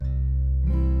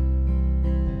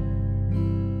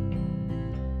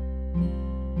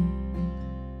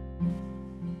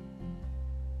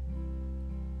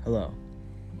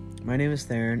My name is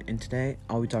Theron, and today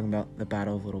I'll be talking about the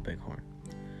Battle of Little Bighorn.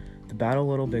 The Battle of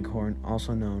Little Bighorn,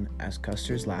 also known as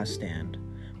Custer's Last Stand,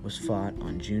 was fought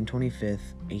on June 25,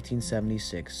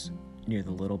 1876, near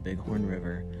the Little Bighorn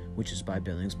River, which is by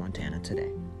Billings, Montana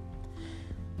today.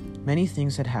 Many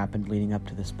things had happened leading up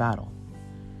to this battle.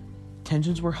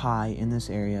 Tensions were high in this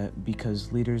area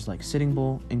because leaders like Sitting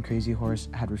Bull and Crazy Horse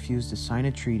had refused to sign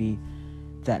a treaty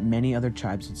that many other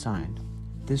tribes had signed.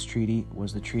 This treaty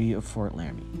was the Treaty of Fort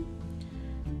Laramie.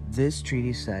 This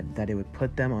treaty said that it would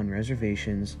put them on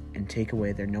reservations and take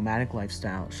away their nomadic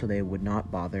lifestyle so they would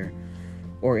not bother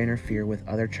or interfere with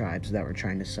other tribes that were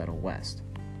trying to settle west.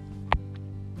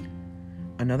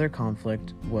 Another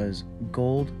conflict was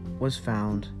gold was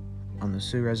found on the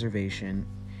Sioux Reservation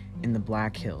in the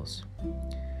Black Hills.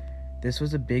 This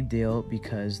was a big deal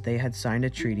because they had signed a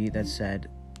treaty that said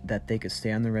that they could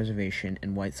stay on the reservation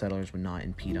and white settlers would not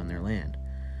impede on their land.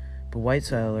 But white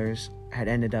settlers had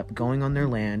ended up going on their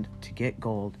land to get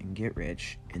gold and get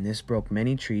rich, and this broke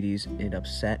many treaties and it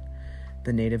upset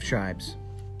the native tribes.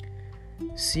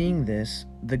 Seeing this,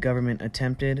 the government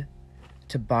attempted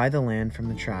to buy the land from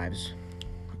the tribes,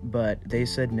 but they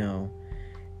said no,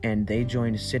 and they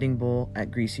joined Sitting Bull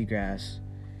at Greasy Grass,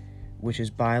 which is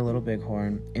by Little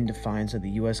Bighorn, in defiance of the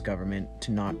U.S. government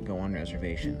to not go on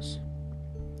reservations.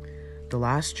 The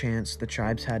last chance the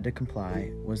tribes had to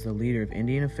comply was the leader of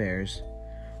Indian Affairs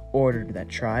ordered that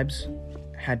tribes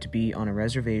had to be on a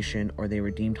reservation or they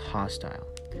were deemed hostile.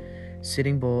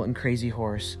 Sitting Bull and Crazy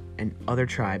Horse and other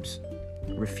tribes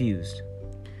refused.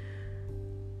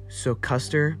 So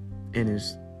Custer and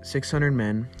his 600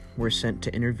 men were sent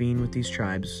to intervene with these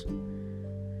tribes,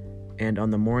 and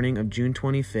on the morning of June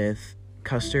 25th,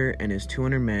 Custer and his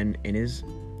 200 men in his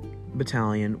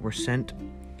battalion were sent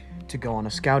to go on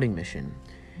a scouting mission.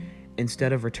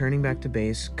 Instead of returning back to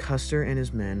base, Custer and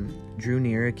his men drew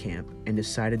near a camp and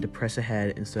decided to press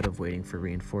ahead instead of waiting for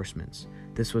reinforcements.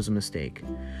 This was a mistake.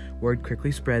 Word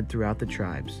quickly spread throughout the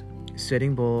tribes.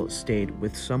 Sitting Bull stayed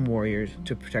with some warriors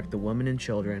to protect the women and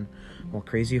children, while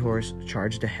Crazy Horse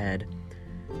charged ahead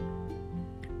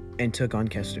and took on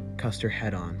Custer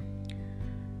head-on.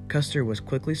 Custer was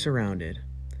quickly surrounded.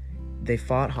 They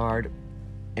fought hard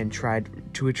and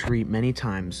tried to retreat many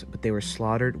times, but they were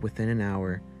slaughtered within an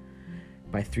hour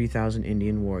by 3,000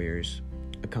 Indian warriors,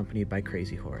 accompanied by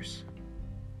Crazy Horse.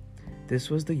 This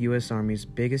was the U.S. Army's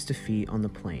biggest defeat on the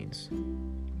plains.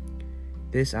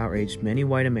 This outraged many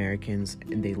white Americans,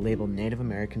 and they labeled Native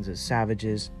Americans as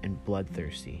savages and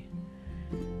bloodthirsty.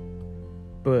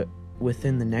 But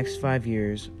within the next 5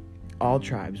 years, all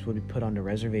tribes would be put onto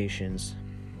reservations,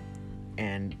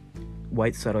 and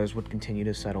white settlers would continue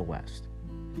to settle west.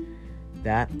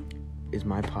 That is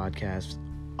my podcast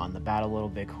on the Battle of Little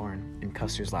Bighorn and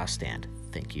Custer's Last Stand.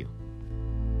 Thank you.